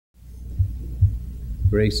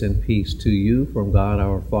Grace and peace to you from God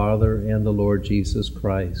our Father and the Lord Jesus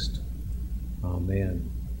Christ.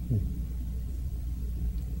 Amen.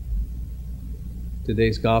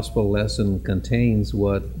 Today's gospel lesson contains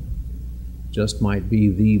what just might be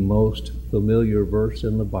the most familiar verse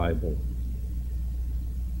in the Bible.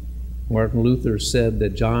 Martin Luther said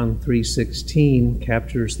that John 3:16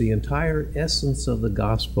 captures the entire essence of the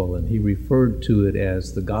gospel, and he referred to it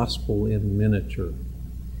as the gospel in miniature.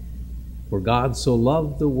 For God so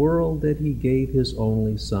loved the world that he gave his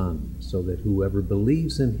only Son, so that whoever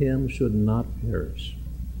believes in him should not perish,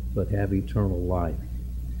 but have eternal life.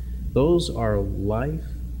 Those are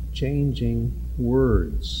life-changing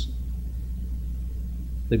words.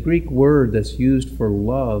 The Greek word that's used for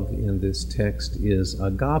love in this text is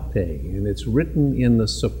agape, and it's written in the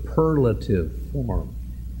superlative form,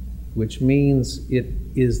 which means it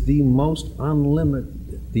is the most unlimited,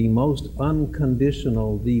 the most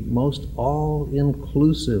unconditional, the most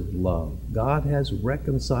all-inclusive love. God has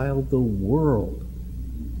reconciled the world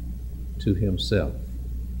to himself.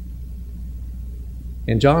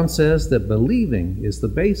 And John says that believing is the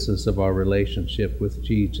basis of our relationship with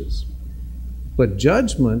Jesus. But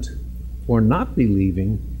judgment for not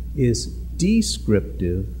believing is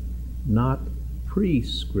descriptive, not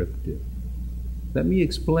prescriptive. Let me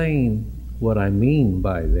explain what I mean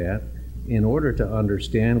by that. In order to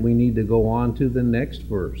understand, we need to go on to the next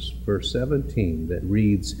verse, verse 17, that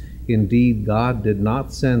reads, "Indeed, God did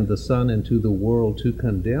not send the Son into the world to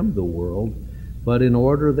condemn the world, but in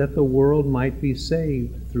order that the world might be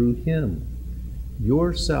saved through him."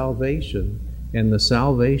 Your salvation and the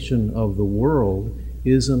salvation of the world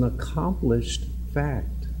is an accomplished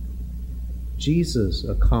fact. Jesus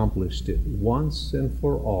accomplished it once and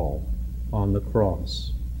for all on the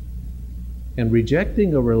cross. And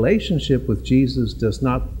rejecting a relationship with Jesus does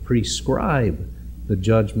not prescribe the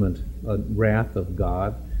judgment and wrath of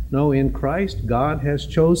God. No, in Christ, God has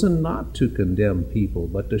chosen not to condemn people,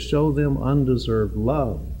 but to show them undeserved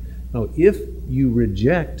love. Now, if you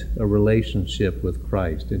reject a relationship with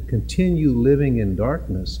Christ and continue living in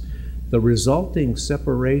darkness, the resulting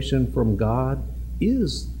separation from God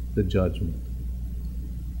is the judgment.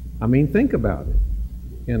 I mean, think about it.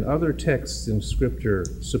 And other texts in Scripture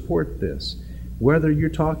support this. Whether you're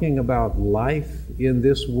talking about life in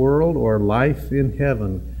this world or life in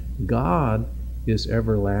heaven, God is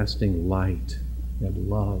everlasting light and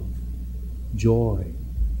love, joy,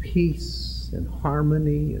 peace and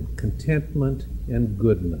harmony and contentment and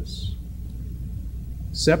goodness.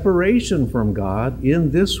 Separation from God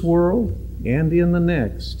in this world and in the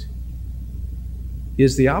next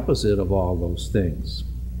is the opposite of all those things.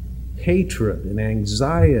 Hatred and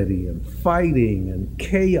anxiety and fighting and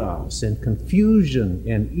chaos and confusion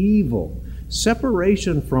and evil.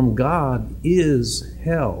 Separation from God is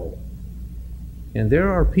hell. And there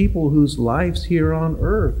are people whose lives here on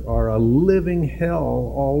earth are a living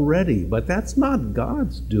hell already, but that's not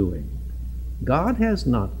God's doing. God has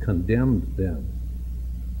not condemned them.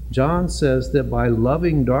 John says that by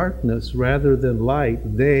loving darkness rather than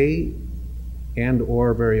light, they, and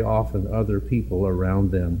or very often other people around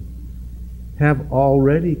them, have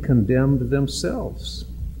already condemned themselves.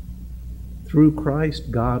 Through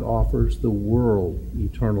Christ, God offers the world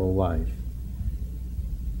eternal life,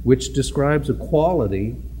 which describes a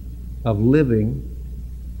quality of living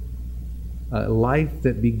a life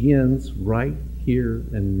that begins right here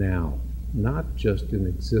and now, not just an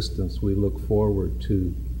existence we look forward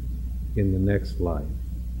to in the next life.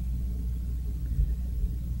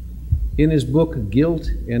 In his book,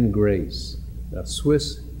 Guilt and Grace, a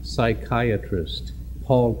Swiss psychiatrist,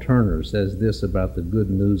 Paul Turner, says this about the good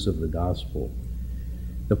news of the gospel.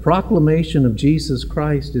 The proclamation of Jesus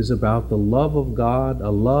Christ is about the love of God, a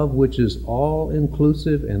love which is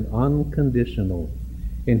all-inclusive and unconditional.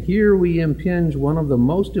 And here we impinge one of the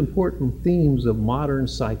most important themes of modern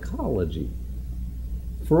psychology.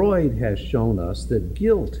 Freud has shown us that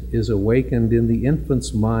guilt is awakened in the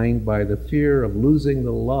infant's mind by the fear of losing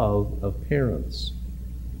the love of parents.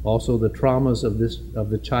 Also, the traumas of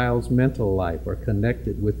the child's mental life are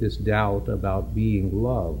connected with this doubt about being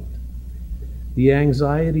loved. The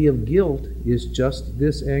anxiety of guilt is just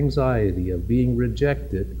this anxiety of being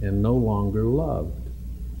rejected and no longer loved.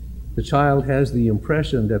 The child has the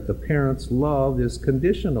impression that the parent's love is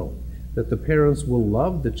conditional, that the parents will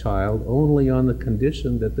love the child only on the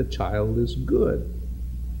condition that the child is good.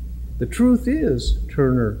 The truth is,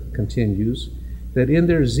 Turner continues, that in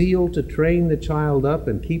their zeal to train the child up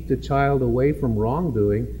and keep the child away from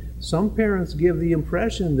wrongdoing, some parents give the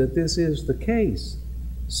impression that this is the case.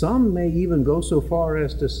 Some may even go so far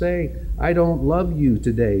as to say, "I don't love you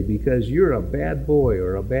today because you're a bad boy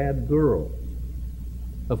or a bad girl."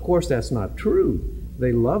 Of course, that's not true.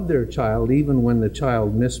 They love their child even when the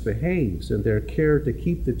child misbehaves, and their care to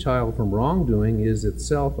keep the child from wrongdoing is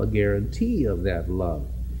itself a guarantee of that love.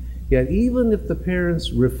 Yet even if the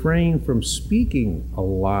parents refrain from speaking a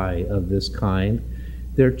lie of this kind,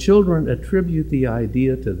 their children attribute the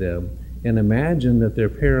idea to them and imagine that their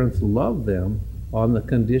parents love them on the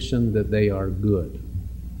condition that they are good.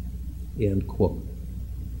 End quote.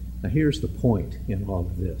 Now here's the point in all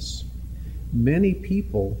of this. Many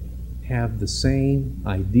people have the same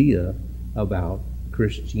idea about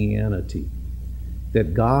Christianity,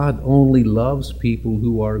 that God only loves people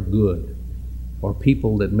who are good, or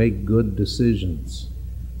people that make good decisions,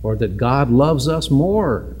 or that God loves us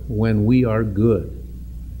more when we are good.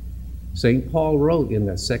 St. Paul wrote in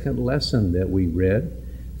that second lesson that we read,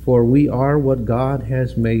 "For we are what God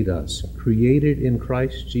has made us, created in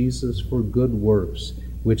Christ Jesus for good works,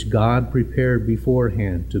 which God prepared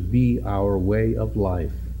beforehand to be our way of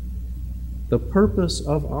life." The purpose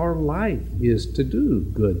of our life is to do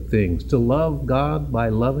good things, to love God by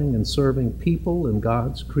loving and serving people in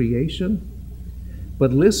God's creation.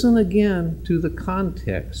 But listen again to the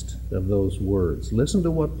context of those words. Listen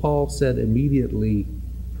to what Paul said immediately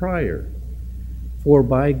prior. "For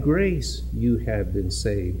by grace you have been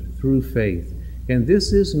saved through faith, and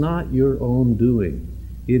this is not your own doing.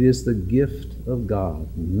 It is the gift of God,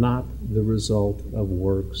 not the result of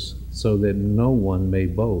works, so that no one may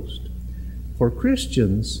boast." For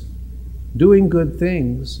Christians, doing good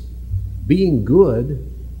things, being good,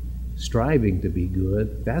 striving to be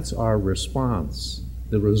good, that's our response,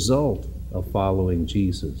 the result of following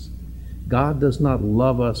Jesus. God does not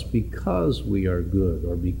love us because we are good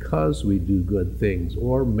or because we do good things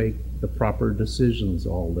or make the proper decisions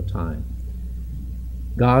all the time.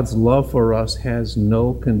 God's love for us has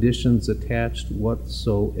no conditions attached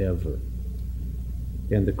whatsoever.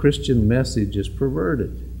 And the Christian message is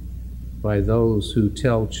perverted by those who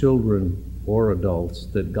tell children or adults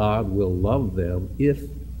that God will love them if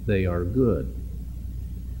they are good.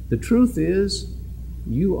 The truth is,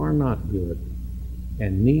 you are not good,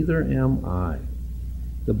 and neither am I.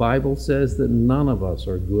 The Bible says that none of us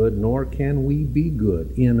are good, nor can we be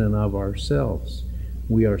good in and of ourselves.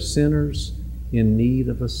 We are sinners in need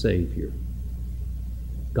of a Savior.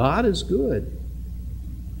 God is good,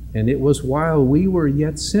 and it was while we were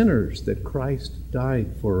yet sinners that Christ died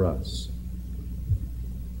for us.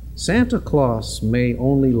 Santa Claus may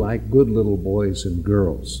only like good little boys and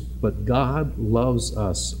girls, but God loves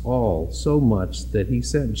us all so much that He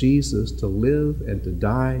sent Jesus to live and to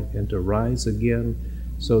die and to rise again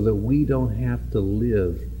so that we don't have to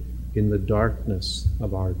live in the darkness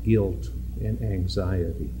of our guilt and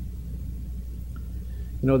anxiety.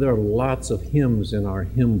 You know, there are lots of hymns in our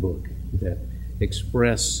hymn book that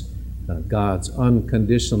express God's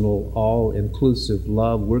unconditional, all-inclusive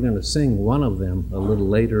love. We're going to sing one of them a little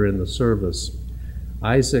later in the service.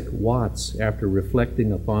 Isaac Watts, after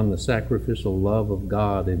reflecting upon the sacrificial love of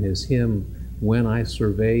God in his hymn, "When I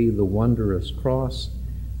Survey the Wondrous Cross,"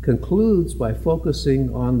 concludes by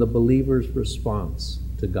focusing on the believer's response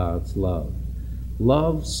to God's love.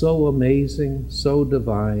 "Love so amazing, so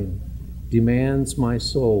divine, demands my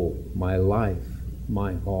soul, my life,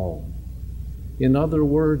 my all." In other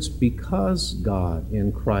words, because God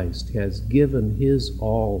in Christ has given His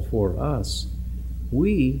all for us,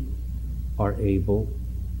 we are able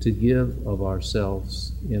to give of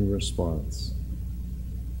ourselves in response.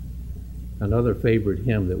 Another favorite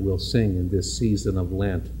hymn that we'll sing in this season of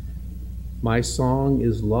Lent. "My song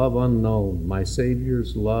is love unknown, my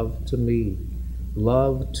Savior's love to me,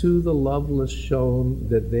 love to the loveless shown,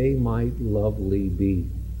 that they might lovely be.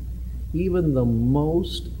 Even the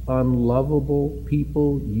most unlovable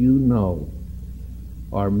people you know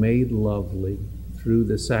are made lovely through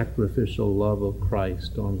the sacrificial love of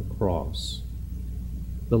Christ on the cross."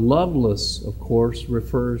 The loveless, of course,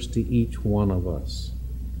 refers to each one of us.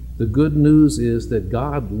 The good news is that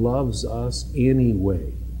God loves us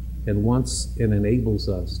anyway and wants and enables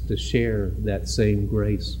us to share that same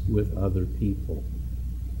grace with other people.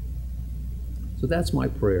 So that's my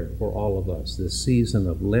prayer for all of us this season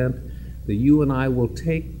of Lent, that you and I will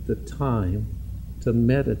take the time to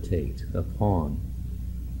meditate upon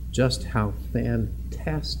just how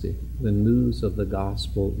fantastic the news of the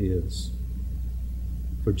gospel is.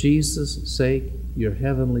 For Jesus' sake, your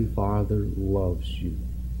heavenly Father loves you.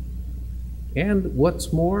 And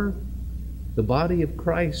what's more, the body of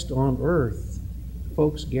Christ on earth,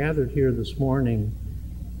 folks gathered here this morning,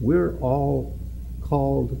 we're all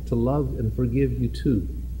called to love and forgive you too.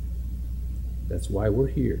 That's why we're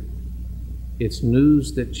here. It's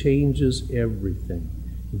news that changes everything.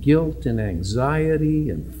 Guilt and anxiety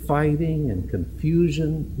and fighting and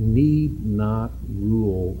confusion need not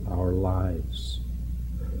rule our lives.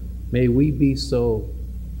 May we be so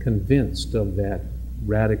convinced of that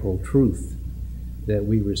radical truth that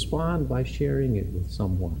we respond by sharing it with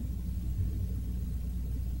someone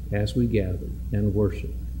as we gather and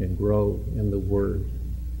worship and grow in the Word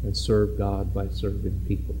and serve God by serving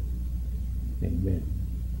people. Amen.